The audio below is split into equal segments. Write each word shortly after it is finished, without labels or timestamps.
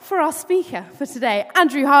for our speaker for today,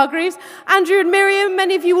 Andrew Hargreaves. Andrew and Miriam,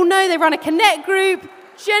 many of you will know, they run a Connect group,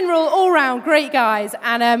 general, all-round, great guys,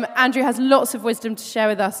 and Andrew has lots of wisdom to share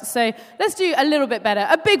with us. So let's do a little bit better.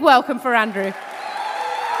 A big welcome for Andrew.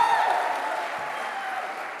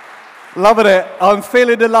 Loving it. I'm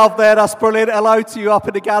feeling the love there. That's brilliant. Hello to you up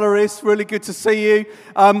in the galleries. Really good to see you.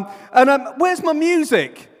 Where's my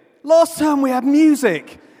music? Last time we had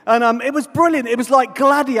music. And it was brilliant. It was like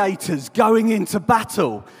gladiators going into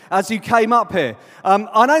battle as you came up here.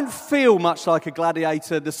 I don't feel much like a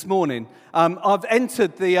gladiator this morning. I've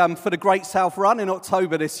entered for the Great South Run in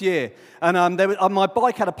October this year. And my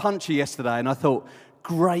bike had a puncture yesterday, and I thought,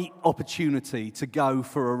 great opportunity to go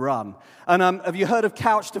for a run. And have you heard of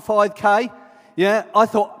Couch to 5K? Yeah, I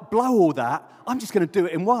thought, blow all that. I'm just going to do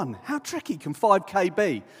it in one. How tricky can 5K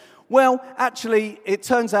be? Well, actually, it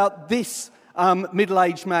turns out this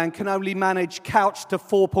middle-aged man can only manage Couch to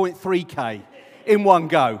 4.3K in one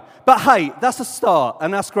go. But hey, that's a start,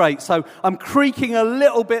 and that's great. So I'm creaking a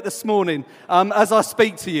little bit this morning as I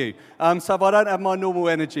speak to you. So if I don't have my normal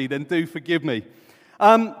energy, then do forgive me.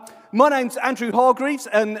 My name's Andrew Hargreaves,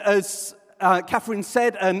 and as Catherine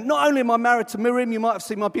said, and not only am I married to Miriam, you might have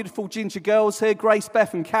seen my beautiful ginger girls here, Grace,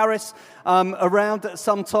 Beth and Caris, around at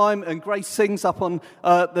some time, and Grace sings up on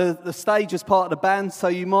the stage as part of the band, so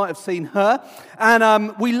you might have seen her.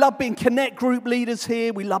 And we love being Connect group leaders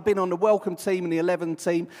here. We love being on the Welcome team and the 11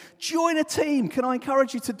 team. Join a team. Can I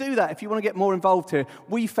encourage you to do that if you want to get more involved here?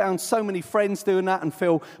 We found so many friends doing that and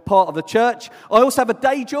feel part of the church. I also have a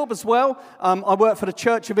day job as well. I work for the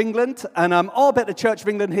Church of England, and our bit of the Church of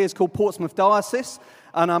England here is called Portsmouth Diocese,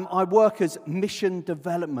 and I work as Mission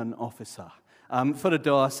Development Officer for the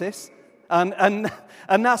diocese. And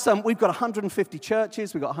that's, we've got 150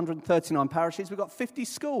 churches, we've got 139 parishes, we've got 50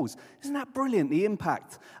 schools. Isn't that brilliant, the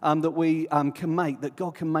impact that we can make, that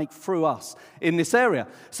God can make through us in this area?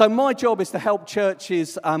 So my job is to help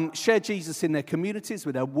churches share Jesus in their communities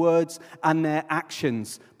with their words and their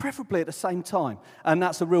actions, preferably at the same time. And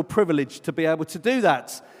that's a real privilege to be able to do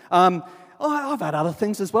that. I've had other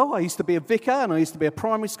things as well. I used to be a vicar and I used to be a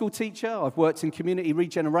primary school teacher. I've worked in community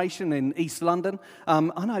regeneration in East London.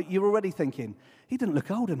 I know you're already thinking, he didn't look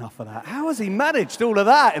old enough for that. How has he managed all of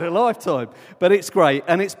that in a lifetime? But it's great,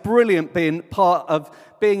 and it's brilliant being part of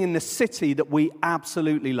being in the city that we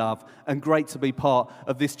absolutely love, and great to be part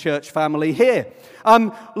of this church family here.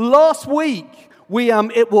 Last week,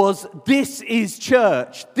 it was This Is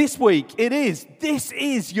Church. This week, This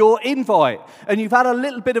is your invite. And you've had a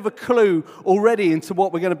little bit of a clue already into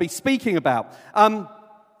what we're going to be speaking about.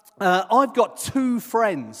 I've got two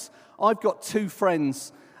friends. And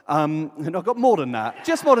I've got more than that.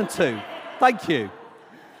 Just more than two. Thank you.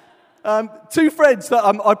 Two friends that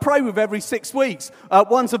I pray with every 6 weeks.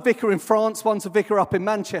 One's a vicar in France, one's a vicar up in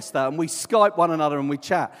Manchester. And we Skype one another and we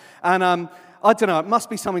chat. And I don't know, it must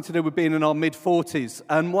be something to do with being in our mid-40s.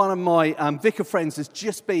 And one of my vicar friends has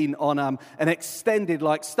just been on an extended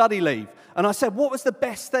study leave. And I said, what was the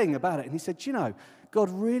best thing about it? And he said, God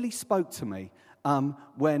really spoke to me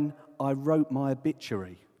when I wrote my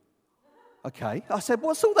obituary. Okay. I said,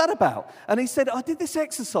 what's all that about? And he said, I did this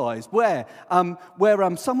exercise where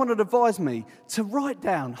someone had advised me to write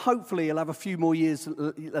down, hopefully he'll have a few more years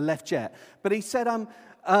left yet, but he said,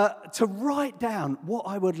 to write down what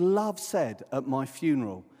I would love said at my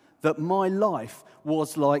funeral, that my life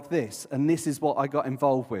was like this, and this is what I got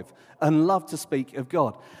involved with, and love to speak of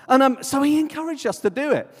God. And so he encouraged us to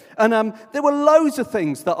do it. And there were loads of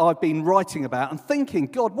things that I've been writing about and thinking,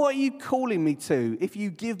 God, what are you calling me to if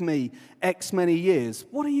you give me X many years?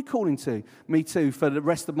 What are you calling me to for the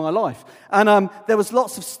rest of my life? And there was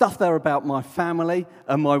lots of stuff there about my family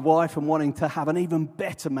and my wife and wanting to have an even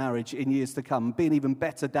better marriage in years to come, be an even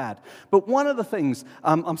better dad. But one of the things,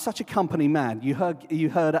 I'm such a company man. You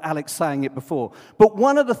heard Alex saying it before. But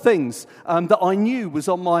one of the things that I knew was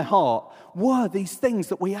on my heart were these things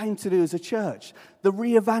that we aim to do as a church. The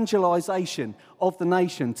re-evangelization of the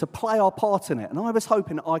nation, to play our part in it. And I was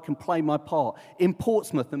hoping I can play my part in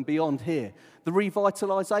Portsmouth and beyond here. The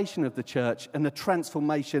revitalization of the church and the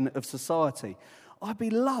transformation of society. I'd be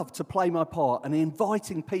loved to play my part in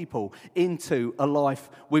inviting people into a life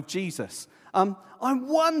with Jesus. I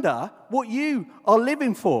wonder what you are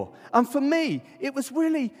living for. And for me, it was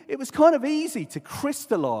kind of easy to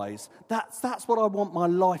crystallize that's what I want my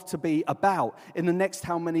life to be about in the next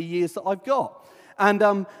how many years that I've got. And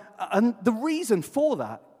the reason for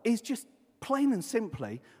that is just Plain and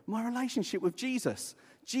simply, my relationship with Jesus.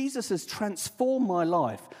 Jesus has transformed my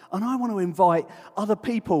life, and I want to invite other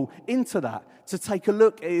people into that to take a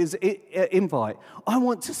look at his invite. I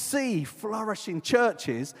want to see flourishing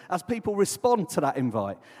churches as people respond to that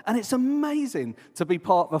invite. And it's amazing to be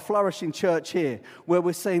part of a flourishing church here where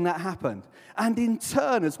we're seeing that happen. And in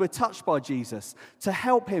turn, as we're touched by Jesus, to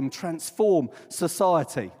help him transform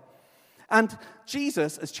society. And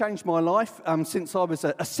Jesus has changed my life since I was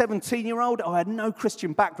a 17-year-old. I had no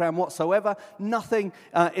Christian background whatsoever, nothing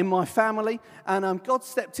in my family. And God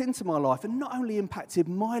stepped into my life and not only impacted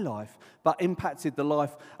my life, but impacted the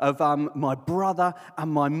life of my brother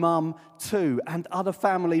and my mum too, and other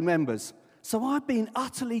family members. So I've been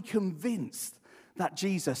utterly convinced that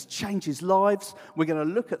Jesus changes lives. We're going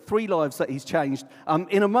to look at 3 lives that he's changed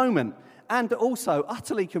in a moment. And also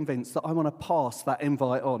utterly convinced that I want to pass that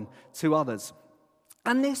invite on to others.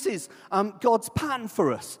 And this is God's pattern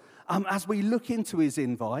for us as we look into his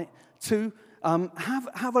invite to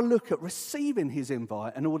have a look at receiving his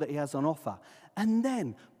invite and all that he has on offer, and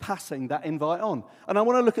then passing that invite on. And I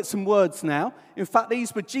want to look at some words now. In fact,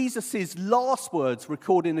 these were Jesus' last words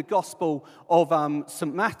recorded in the Gospel of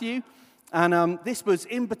St. Matthew. And this was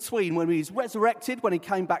in between when he was resurrected, when he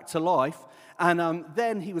came back to life. And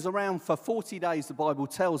then he was around for 40 days, the Bible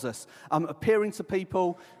tells us, appearing to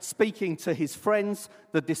people, speaking to his friends,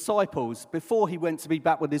 the disciples, before he went to be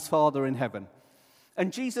back with his Father in heaven.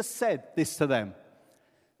 And Jesus said this to them.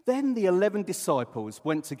 Then the 11 disciples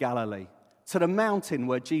went to Galilee, to the mountain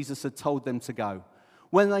where Jesus had told them to go.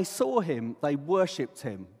 When they saw him, they worshipped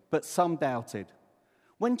him, but some doubted.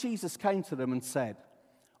 When Jesus came to them and said,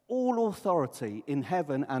 "All authority in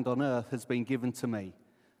heaven and on earth has been given to me.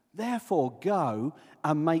 Therefore, go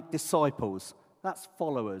and make disciples." That's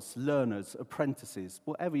followers, learners, apprentices,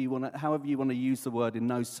 however you want to use the word in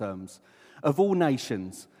those terms. "Of all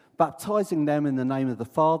nations, baptizing them in the name of the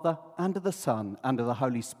Father and of the Son and of the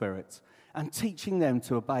Holy Spirit, and teaching them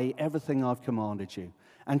to obey everything I've commanded you.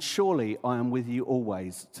 And surely I am with you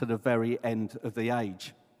always to the very end of the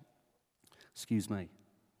age." Excuse me.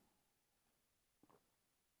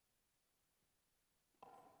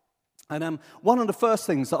 And one of the first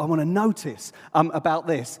things that I want to notice about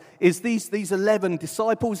this is these 11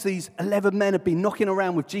 disciples, these 11 men have been knocking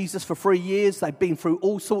around with Jesus for 3 years. They've been through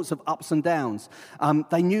all sorts of ups and downs.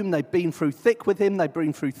 They knew him. They'd been through thick with him. They'd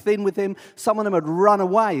been through thin with him. Some of them had run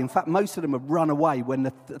away. In fact, most of them had run away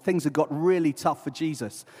when things had got really tough for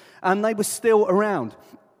Jesus. And they were still around.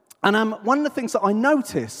 And one of the things that I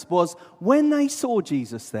noticed was when they saw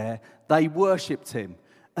Jesus there, they worshipped him.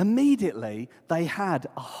 Immediately, they had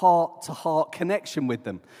a heart-to-heart connection with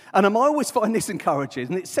them. And I always find this encouraging.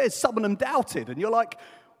 And it says some of them doubted. And you're like,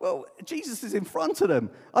 well, Jesus is in front of them.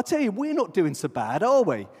 I tell you, we're not doing so bad, are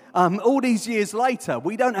we? All these years later,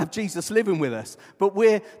 we don't have Jesus living with us. But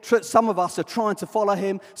some of us are trying to follow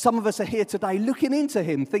him. Some of us are here today looking into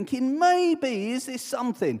him, thinking, maybe, is this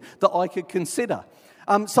something that I could consider?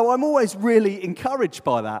 So I'm always really encouraged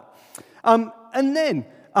by that. And then,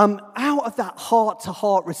 out of that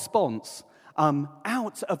heart-to-heart response,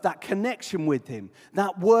 out of that connection with him,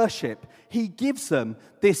 that worship, he gives them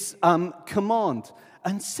this command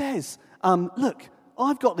and says, look,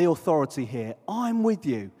 I've got the authority here. I'm with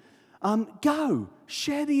you. Go,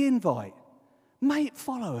 share the invite. Make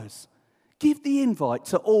followers. Give the invite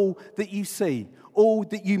to all that you see, all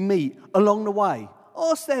that you meet along the way.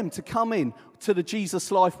 Ask them to come in to the Jesus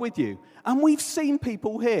life with you. And we've seen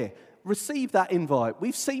people here receive that invite.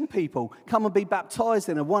 We've seen people come and be baptized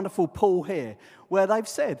in a wonderful pool here where they've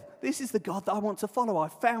said, this is the God that I want to follow. I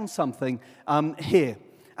found something here.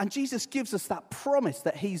 And Jesus gives us that promise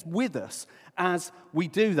that he's with us as we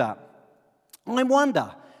do that. I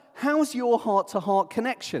wonder, how's your heart-to-heart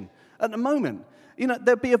connection at the moment? You know,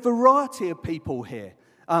 there'll be a variety of people here.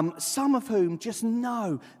 Some of whom just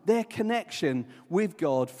know their connection with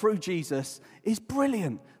God through Jesus is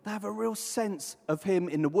brilliant. They have a real sense of him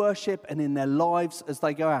in the worship and in their lives as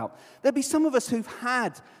they go out. There'll be some of us who've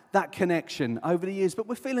had that connection over the years, but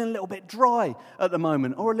we're feeling a little bit dry at the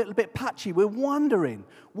moment or a little bit patchy. We're wondering,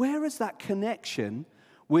 where is that connection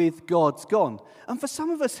with God's gone? And for some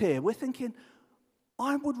of us here, we're thinking,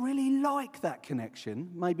 I would really like that connection,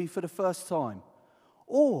 maybe for the first time.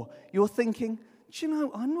 Or you're thinking, do you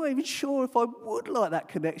know, I'm not even sure if I would like that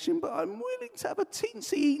connection, but I'm willing to have a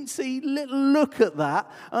teensy little look at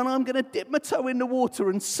that, and I'm going to dip my toe in the water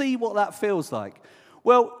and see what that feels like.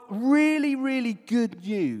 Well, really, really good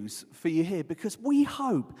news for you here, because we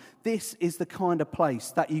hope this is the kind of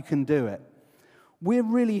place that you can do it. We're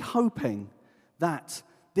really hoping that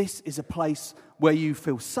This is a place where you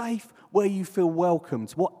feel safe, where you feel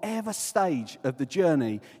welcomed, whatever stage of the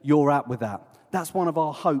journey you're at with that. That's one of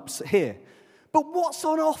our hopes here. But what's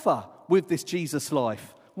on offer with this Jesus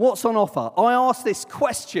life? What's on offer? I asked this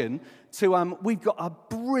question to, we've got a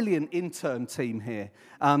brilliant intern team here,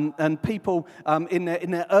 and people in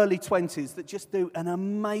their early 20s that just do an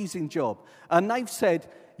amazing job. And they've said,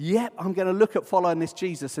 yep, I'm going to look at following this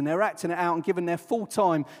Jesus, and they're acting it out and giving their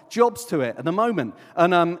full-time jobs to it at the moment.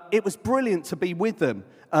 And it was brilliant to be with them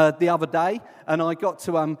the other day, and I got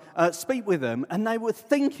to speak with them, and they were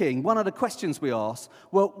thinking, one of the questions we asked,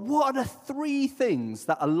 well, what are the 3 things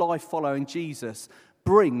that a life following Jesus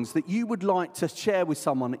brings that you would like to share with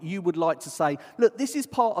someone, that you would like to say, look, this is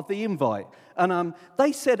part of the invite. And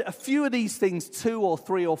they said a few of these things 2 or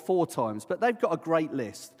 3 or 4 times, but they've got a great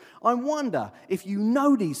list. I wonder if you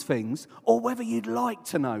know these things or whether you'd like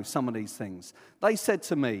to know some of these things. They said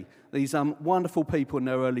to me, these wonderful people in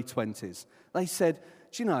their early 20s, they said,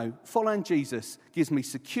 do you know, following Jesus gives me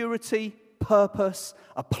security, purpose,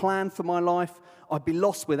 a plan for my life. I'd be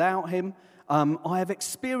lost without him. I have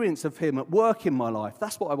experience of him at work in my life.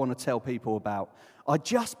 That's what I want to tell people about. I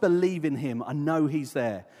just believe in him. I know he's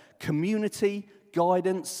there. Community,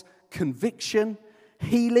 guidance, conviction,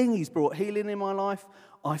 healing. He's brought healing in my life.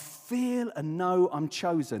 I feel and know I'm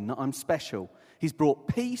chosen, that I'm special. He's brought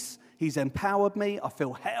peace. He's empowered me. I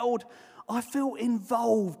feel held. I feel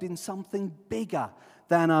involved in something bigger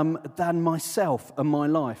than myself and my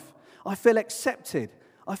life. I feel accepted.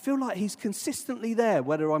 I feel like he's consistently there,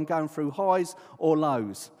 whether I'm going through highs or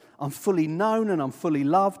lows. I'm fully known and I'm fully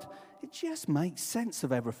loved. It just makes sense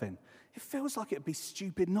of everything. It feels like it'd be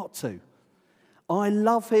stupid not to. I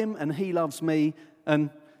love him and he loves me.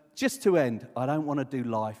 And just to end, I don't want to do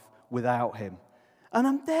life without him.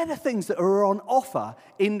 And they're the things that are on offer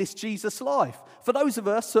in this Jesus life. For those of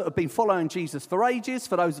us that have been following Jesus for ages,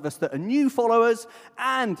 for those of us that are new followers,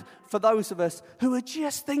 and for those of us who are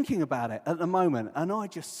just thinking about it at the moment. And I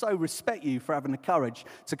just so respect you for having the courage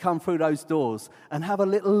to come through those doors and have a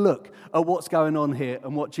little look at what's going on here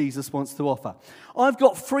and what Jesus wants to offer. I've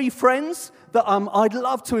got 3 friends that I'd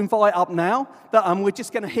love to invite up now that we're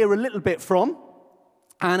just going to hear a little bit from.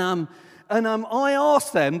 And I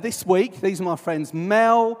asked them this week, these are my friends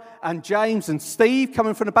Mel and James and Steve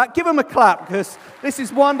coming from the back. Give them a clap because this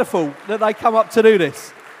is wonderful that they come up to do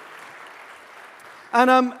this.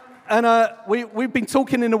 We've been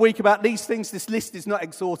talking in the week about these things. This list is not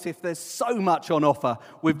exhaustive. There's so much on offer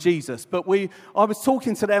with Jesus. But I was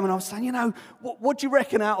talking to them and I was saying, you know, what do you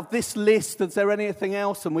reckon out of this list? Is there anything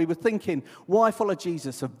else? And we were thinking, why follow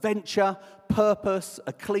Jesus? Adventure, purpose,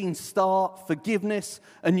 a clean start, forgiveness,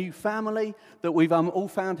 a new family that we've all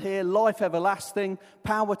found here, life everlasting,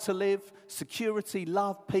 power to live, security,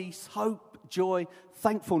 love, peace, hope, joy,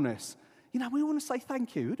 thankfulness. You know, we want to say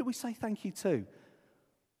thank you. Who do we say thank you to?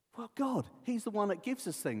 Well, God, he's the one that gives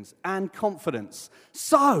us things and confidence.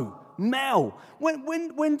 So, Mel,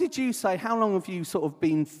 when did you say, how long have you sort of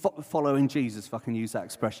been following Jesus, if I can use that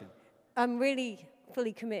expression? I'm really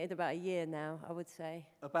fully committed about a year now, I would say.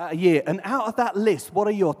 About a year. And out of that list, what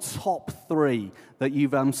are your top 3 that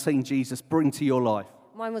you've seen Jesus bring to your life?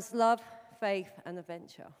 Mine was love, faith, and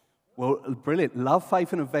adventure. Well, brilliant. Love,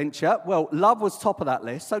 faith, and adventure. Well, love was top of that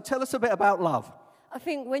list. So tell us a bit about love. I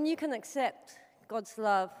think when you can accept God's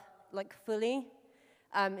love like fully,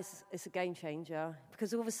 it's a game changer,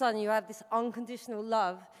 because all of a sudden you have this unconditional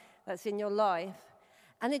love that's in your life,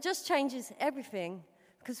 and it just changes everything,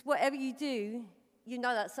 because whatever you do, you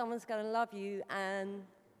know that someone's going to love you, and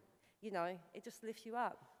you know, it just lifts you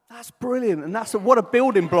up. That's brilliant, and what a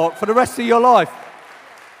building block for the rest of your life.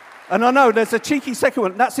 And I know there's a cheeky second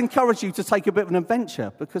one. That's encouraged you to take a bit of an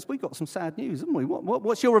adventure, because we've got some sad news, haven't we?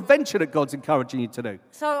 What's your adventure that God's encouraging you to do?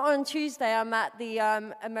 So on Tuesday, I'm at the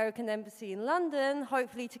American Embassy in London,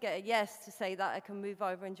 hopefully to get a yes to say that I can move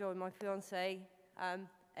over and join my fiancé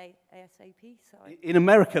ASAP. So. In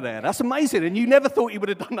America there. That's amazing. And you never thought you would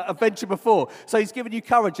have done that adventure before. So he's given you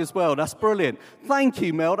courage as well. That's brilliant. Thank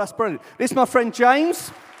you, Mel. That's brilliant. This is my friend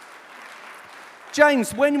James.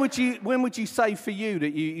 James, when would you say for you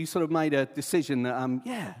that you sort of made a decision that,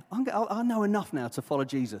 I know enough now to follow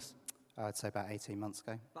Jesus? I'd say about 18 months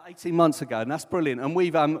ago. About 18 months ago, and that's brilliant. And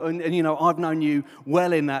we've, and you know, I've known you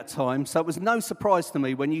well in that time, so it was no surprise to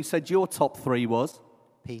me when you said your top 3 was?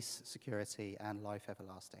 Peace, security, and life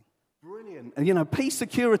everlasting. Brilliant. And, you know, peace,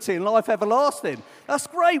 security, and life everlasting. That's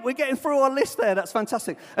great. We're getting through our list there. That's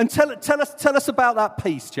fantastic. And tell us about that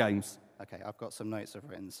peace, James. Okay, I've got some notes I've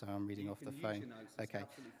written, so I'm reading off the phone. Okay,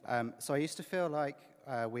 so I used to feel like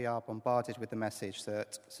we are bombarded with the message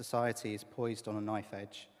that society is poised on a knife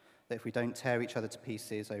edge, that if we don't tear each other to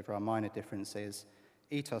pieces over our minor differences,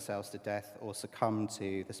 eat ourselves to death, or succumb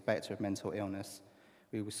to the spectre of mental illness,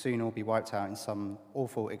 we will soon all be wiped out in some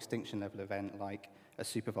awful extinction-level event like a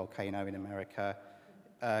supervolcano in America,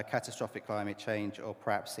 catastrophic climate change, or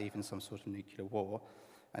perhaps even some sort of nuclear war.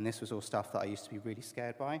 And this was all stuff that I used to be really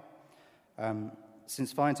scared by.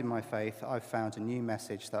 Since finding my faith, I've found a new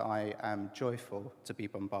message that I am joyful to be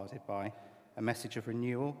bombarded by, a message of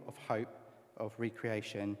renewal, of hope, of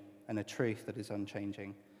recreation, and a truth that is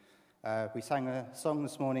unchanging. We sang a song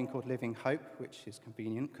this morning called Living Hope, which is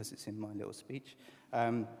convenient because it's in my little speech.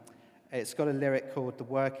 It's got a lyric called "The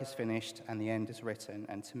work is finished and the end is written,"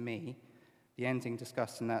 and to me, the ending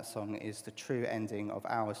discussed in that song is the true ending of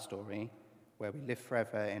our story, where we live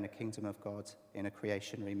forever in a kingdom of God, in a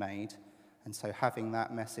creation remade. And so having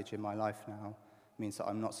that message in my life now means that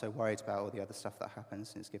I'm not so worried about all the other stuff that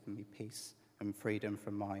happens, and it's given me peace and freedom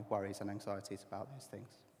from my worries and anxieties about those things.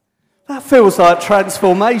 That feels like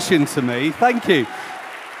transformation to me. Thank you.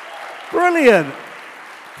 Brilliant.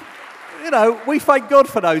 You know, we thank God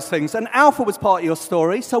for those things. And Alpha was part of your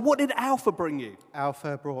story. So what did Alpha bring you?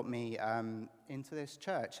 Alpha brought me into this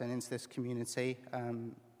church and into this community.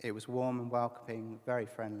 It was warm and welcoming, very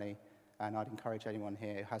friendly. And I'd encourage anyone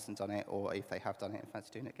here who hasn't done it, or if they have done it and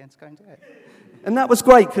fancy doing it again, to go and do it. And that was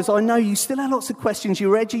great, because I know you still had lots of questions. You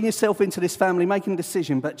were edging yourself into this family, making a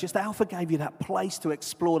decision, but just Alpha gave you that place to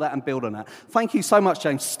explore that and build on that. Thank you so much,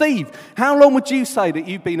 James. Steve, how long would you say that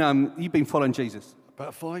you've been following Jesus?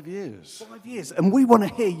 About 5 years. 5 years. And we want to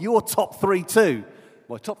hear your top three too.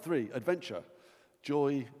 My top three: adventure,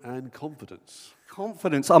 joy, and confidence.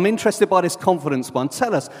 Confidence. I'm interested by this confidence one.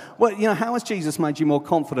 Tell us, well, you know, how has Jesus made you more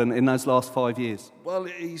confident in those last 5 years? Well,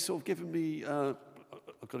 he's sort of given me, I've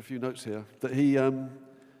got a few notes here, that he,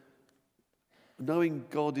 knowing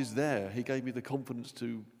God is there, he gave me the confidence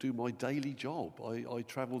to do my daily job. I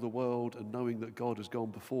travel the world, and knowing that God has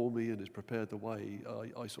gone before me and has prepared the way,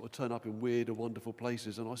 I sort of turn up in weird and wonderful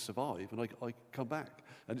places, and I survive, and I come back.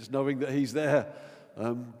 And it's knowing that he's there,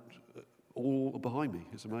 all behind me.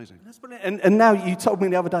 It's amazing. That's brilliant. And now you told me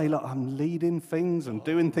the other day, look, I'm leading things and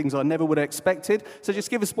doing things I never would have expected. So just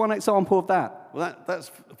give us one example of that. Well, that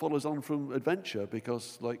follows on from adventure,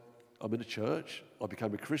 because, like, I'm in a church, I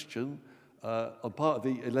became a Christian, I'm part of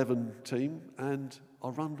the 11 team, and I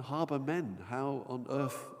run Harbour Men. How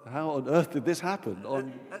on earth did this happen?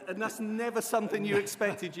 And that's never something you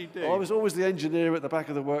expected you'd do. I was always the engineer at the back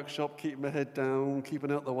of the workshop, keeping my head down,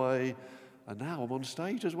 keeping out the way. And now I'm on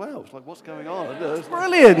stage as well. It's like, what's going on?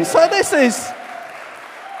 Brilliant. So this is...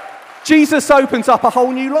 Jesus opens up a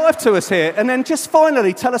whole new life to us here. And then just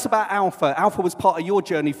finally, tell us about Alpha. Alpha was part of your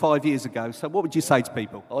journey 5 years ago. So what would you say to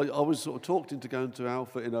people? I was sort of talked into going to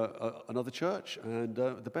Alpha in another church. And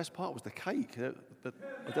the best part was the cake.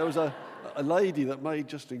 There was a lady that made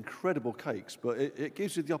just incredible cakes. But it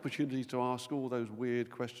gives you the opportunity to ask all those weird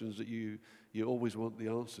questions that you always want the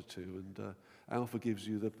answer to. And Alpha gives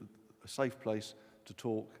you a safe place to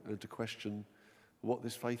talk and to question what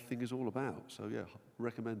this faith thing is all about. So yeah,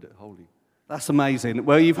 recommend it wholly. That's amazing.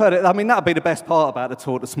 Well, you've heard it. I mean, that'd be the best part about the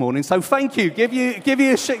talk this morning. So thank you. Give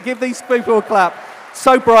these people a clap.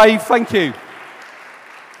 So brave. Thank you.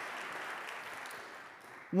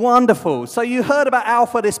 Wonderful. So you heard about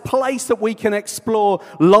Alpha, this place that we can explore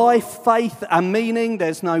life, faith, and meaning.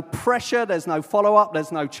 There's no pressure. There's no follow-up.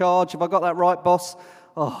 There's no charge. Have I got that right, boss?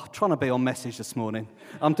 Oh, trying to be on message this morning.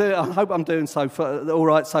 I hope I'm doing all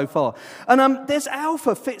right so far. And there's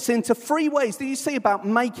Alpha fits into 3 ways that you see about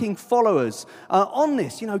making followers on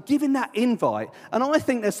this, giving that invite. And I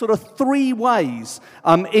think there's sort of 3 ways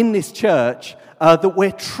in this church that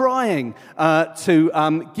we're trying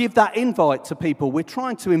to give that invite to people. We're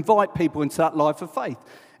trying to invite people into that life of faith.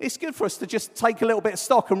 It's good for us to just take a little bit of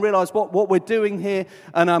stock and realise what we're doing here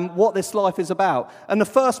and what this life is about. And the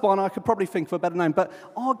first one, I could probably think of a better name, but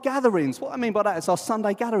our gatherings. What I mean by that is our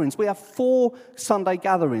Sunday gatherings. We have 4 Sunday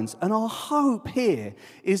gatherings, and our hope here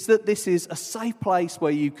is that this is a safe place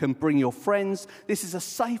where you can bring your friends. This is a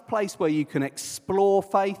safe place where you can explore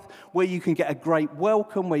faith, where you can get a great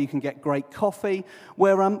welcome, where you can get great coffee,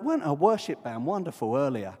 where weren't our worship band wonderful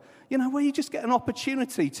earlier? Where you just get an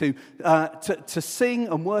opportunity to sing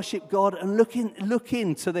and worship God and look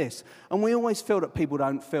into this. And we always feel that people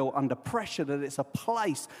don't feel under pressure, that it's a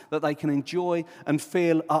place that they can enjoy and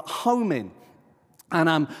feel at home in.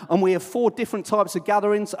 And we have 4 different types of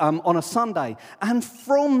gatherings on a Sunday. And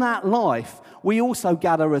from that life, We also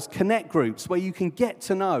gather as connect groups where you can get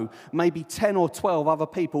to know maybe 10 or 12 other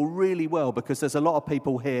people really well, because there's a lot of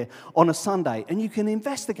people here on a Sunday, and you can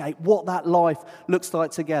investigate what that life looks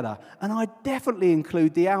like together. And I definitely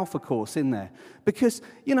include the Alpha course in there, because,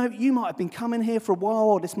 you know, you might have been coming here for a while,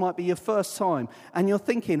 or this might be your first time, and you're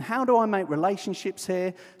thinking, how do I make relationships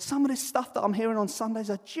here? Some of this stuff that I'm hearing on Sundays,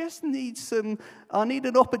 I need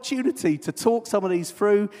an opportunity to talk some of these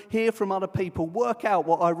through, hear from other people, work out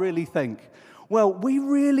what I really think. Well, we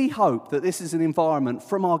really hope that this is an environment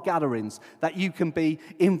from our gatherings that you can be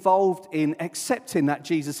involved in accepting that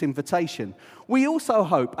Jesus invitation. We also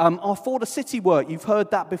hope our For the City work, you've heard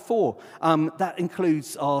that before. That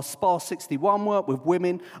includes our SPA 61 work with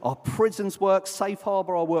women, our prisons work, Safe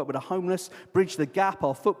Harbour, our work with the homeless, Bridge the Gap,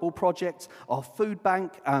 our football project, our food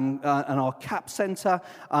bank, and our CAP centre,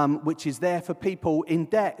 which is there for people in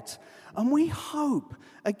debt. And we hope,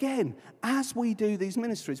 again, as we do these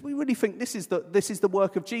ministries, we really think this is the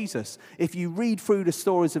work of Jesus. If you read through the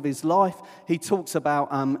stories of his life, he talks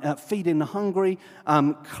about feeding the hungry,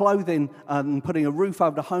 clothing and putting a roof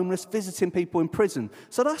over the homeless, visiting people in prison.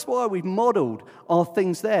 So that's why we've modelled our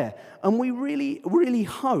things there. And we really, really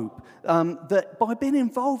hope that by being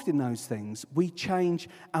involved in those things, we change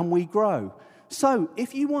and we grow. So,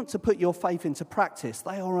 if you want to put your faith into practice,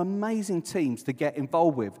 they are amazing teams to get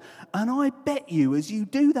involved with. And I bet you, as you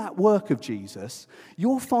do that work of Jesus,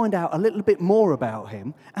 you'll find out a little bit more about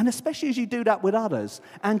him, and especially as you do that with others,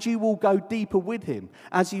 and you will go deeper with him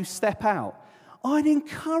as you step out. I'd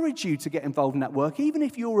encourage you to get involved in that work, even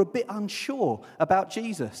if you're a bit unsure about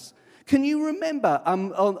Jesus. Can you remember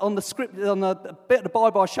on the script, on the bit of the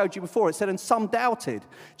Bible I showed you before, it said, and some doubted.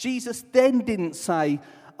 Jesus then didn't say,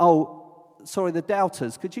 the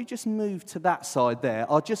doubters, could you just move to that side there?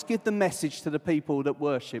 I'll just give the message to the people that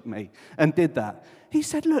worship me, and did that. He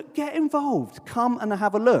said, look, get involved. Come and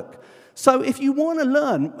have a look. So if you want to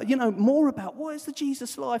learn, more about what is the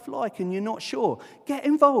Jesus life like and you're not sure, get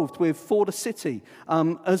involved with For the City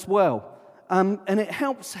as well. And it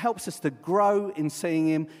helps us to grow in seeing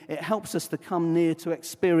him. It helps us to come near to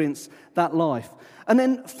experience that life. And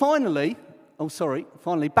then finally,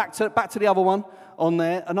 back to the other one on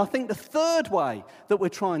there. And I think the third way that we're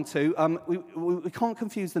trying to, we can't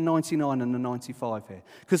confuse the 99 and the 95 here.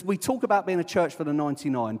 Because we talk about being a church for the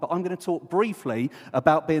 99, but I'm going to talk briefly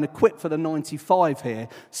about being equipped for the 95 here,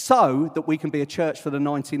 so that we can be a church for the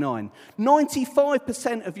 99.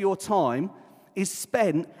 95% of your time is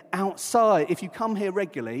spent outside, if you come here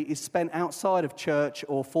regularly, is spent outside of church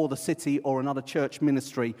or For the City or another church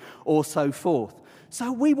ministry or so forth.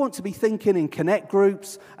 So we want to be thinking in connect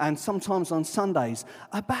groups and sometimes on Sundays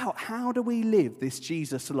about how do we live this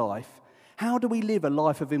Jesus life? How do we live a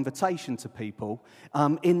life of invitation to people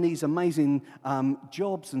in these amazing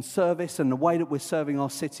jobs and service, and the way that we're serving our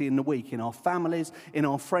city in the week, in our families, in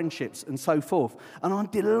our friendships, and so forth. And I'm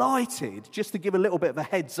delighted, just to give a little bit of a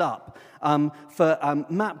heads up, for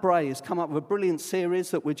Matt Bray has come up with a brilliant series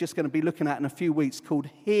that we're just going to be looking at in a few weeks called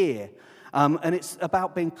Here. And it's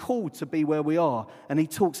about being called to be where we are. And he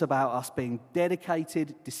talks about us being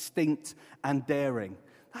dedicated, distinct, and daring.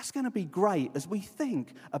 That's going to be great as we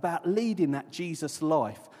think about leading that Jesus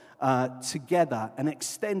life together and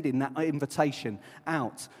extending that invitation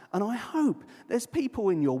out. And I hope there's people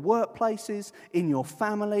in your workplaces, in your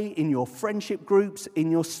family, in your friendship groups, in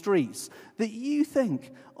your streets, that you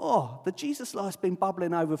think, the Jesus life's been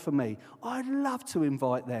bubbling over for me. I'd love to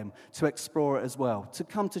invite them to explore it as well, to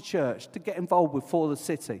come to church, to get involved with For the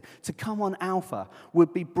City, to come on Alpha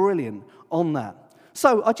would be brilliant on that.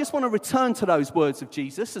 So I just want to return to those words of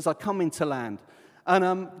Jesus as I come into land. And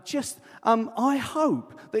I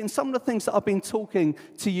hope that in some of the things that I've been talking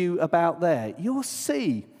to you about there, you'll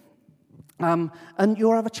see and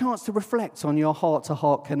you'll have a chance to reflect on your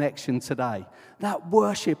heart-to-heart connection today, that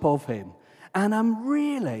worship of him. And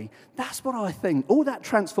really, that's what I think. All that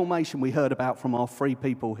transformation we heard about from our three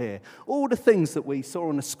people here, all the things that we saw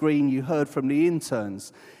on the screen, you heard from the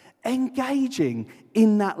interns, engaging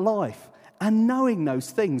in that life. And knowing those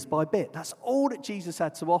things by bit, that's all that Jesus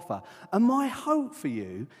had to offer. And my hope for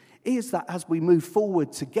you is that as we move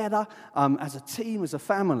forward together, as a team, as a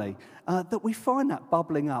family, that we find that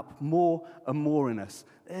bubbling up more and more in us.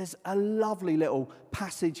 There's a lovely little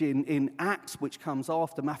passage in Acts which comes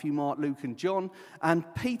after Matthew, Mark, Luke, and John. And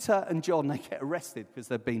Peter and John, they get arrested because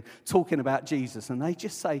they've been talking about Jesus. And they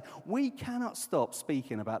just say, we cannot stop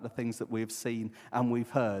speaking about the things that we've seen and we've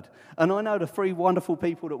heard. And I know the three wonderful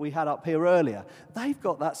people that we had up here earlier, they've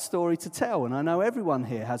got that story to tell. And I know everyone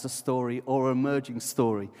here has a story or an emerging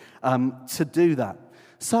story to do that.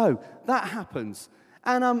 So that happens.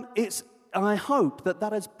 And it's I hope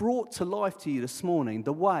that has brought to life to you this morning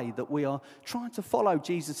the way that we are trying to follow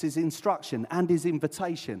Jesus' instruction and his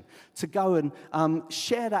invitation to go and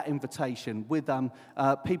share that invitation with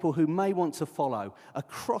people who may want to follow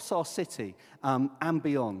across our city and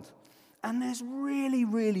beyond. And there's really,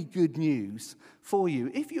 really good news for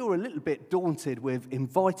you. If you're a little bit daunted with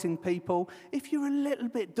inviting people, if you're a little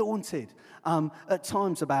bit daunted at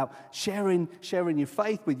times about sharing your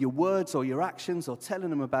faith with your words or your actions or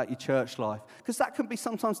telling them about your church life, because that can be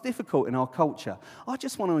sometimes difficult in our culture, I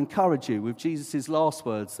just want to encourage you with Jesus' last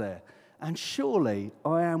words there. And surely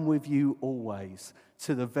I am with you always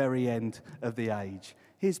to the very end of the age.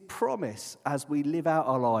 His promise as we live out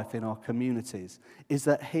our life in our communities is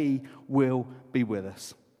that he will be with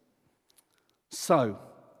us. So,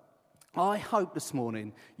 I hope this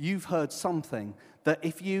morning you've heard something that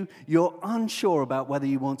if you're unsure about whether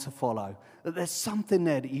you want to follow, that there's something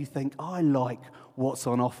there that you think, I like what's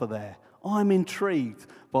on offer there. I'm intrigued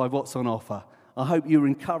by what's on offer. I hope you're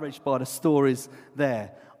encouraged by the stories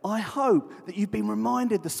there. I hope that you've been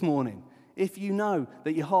reminded this morning, if you know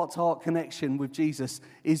that your heart-to-heart connection with Jesus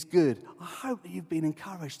is good, I hope that you've been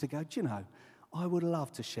encouraged to go, do you know, I would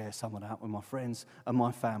love to share some of that with my friends and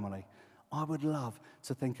my family. I would love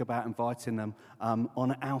to think about inviting them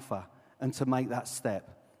on Alpha and to make that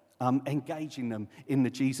step, engaging them in the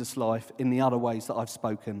Jesus life in the other ways that I've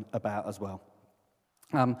spoken about as well.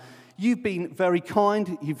 You've been very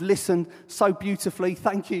kind. You've listened so beautifully.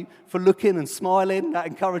 Thank you for looking and smiling. That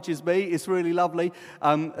encourages me. It's really lovely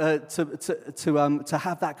to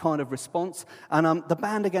have that kind of response. And the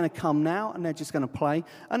band are going to come now, and they're just going to play.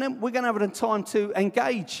 And then we're going to have a time to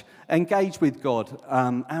engage with God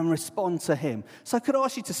and respond to Him. So could I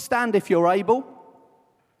ask you to stand if you're able?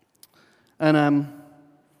 And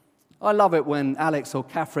I love it when Alex or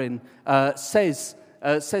Catherine says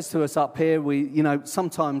to us up here,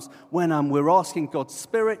 sometimes when we're asking God's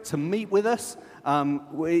Spirit to meet with us,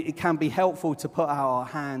 it can be helpful to put out our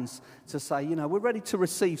hands to say, we're ready to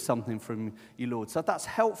receive something from you, Lord. So that's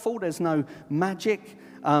helpful. There's no magic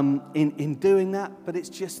in doing that, but it's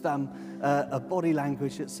just a body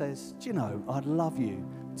language that says, I'd love you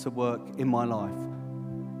to work in my life.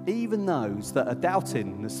 Even those that are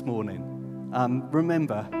doubting this morning,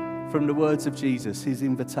 remember from the words of Jesus, his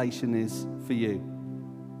invitation is for you.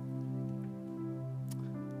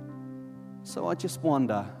 So I just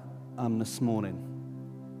wonder this morning,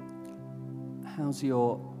 how's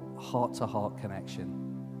your heart-to-heart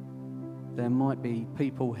connection? There might be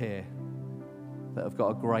people here that have got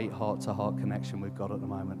a great heart-to-heart connection with God at the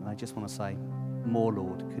moment, and they just want to say, more,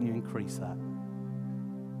 Lord, can you increase that?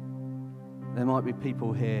 There might be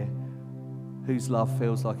people here whose love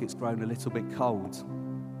feels like it's grown a little bit cold,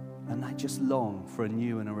 and they just long for a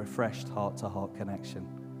new and a refreshed heart-to-heart connection.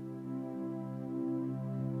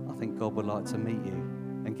 I think God would like to meet you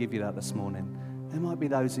and give you that this morning. There might be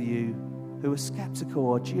those of you who are skeptical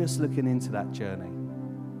or just looking into that journey.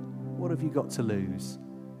 What have you got to lose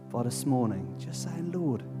by this morning? Just saying,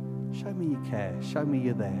 Lord, show me you care. Show me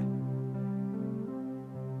you're there.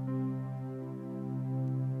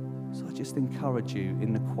 So I just encourage you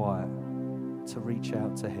in the quiet to reach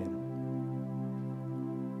out to him.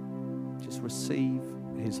 Just receive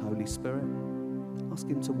his Holy Spirit. Ask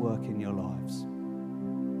him to work in your lives.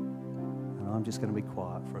 I'm just going to be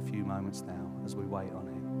quiet for a few moments now as we wait on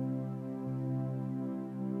him.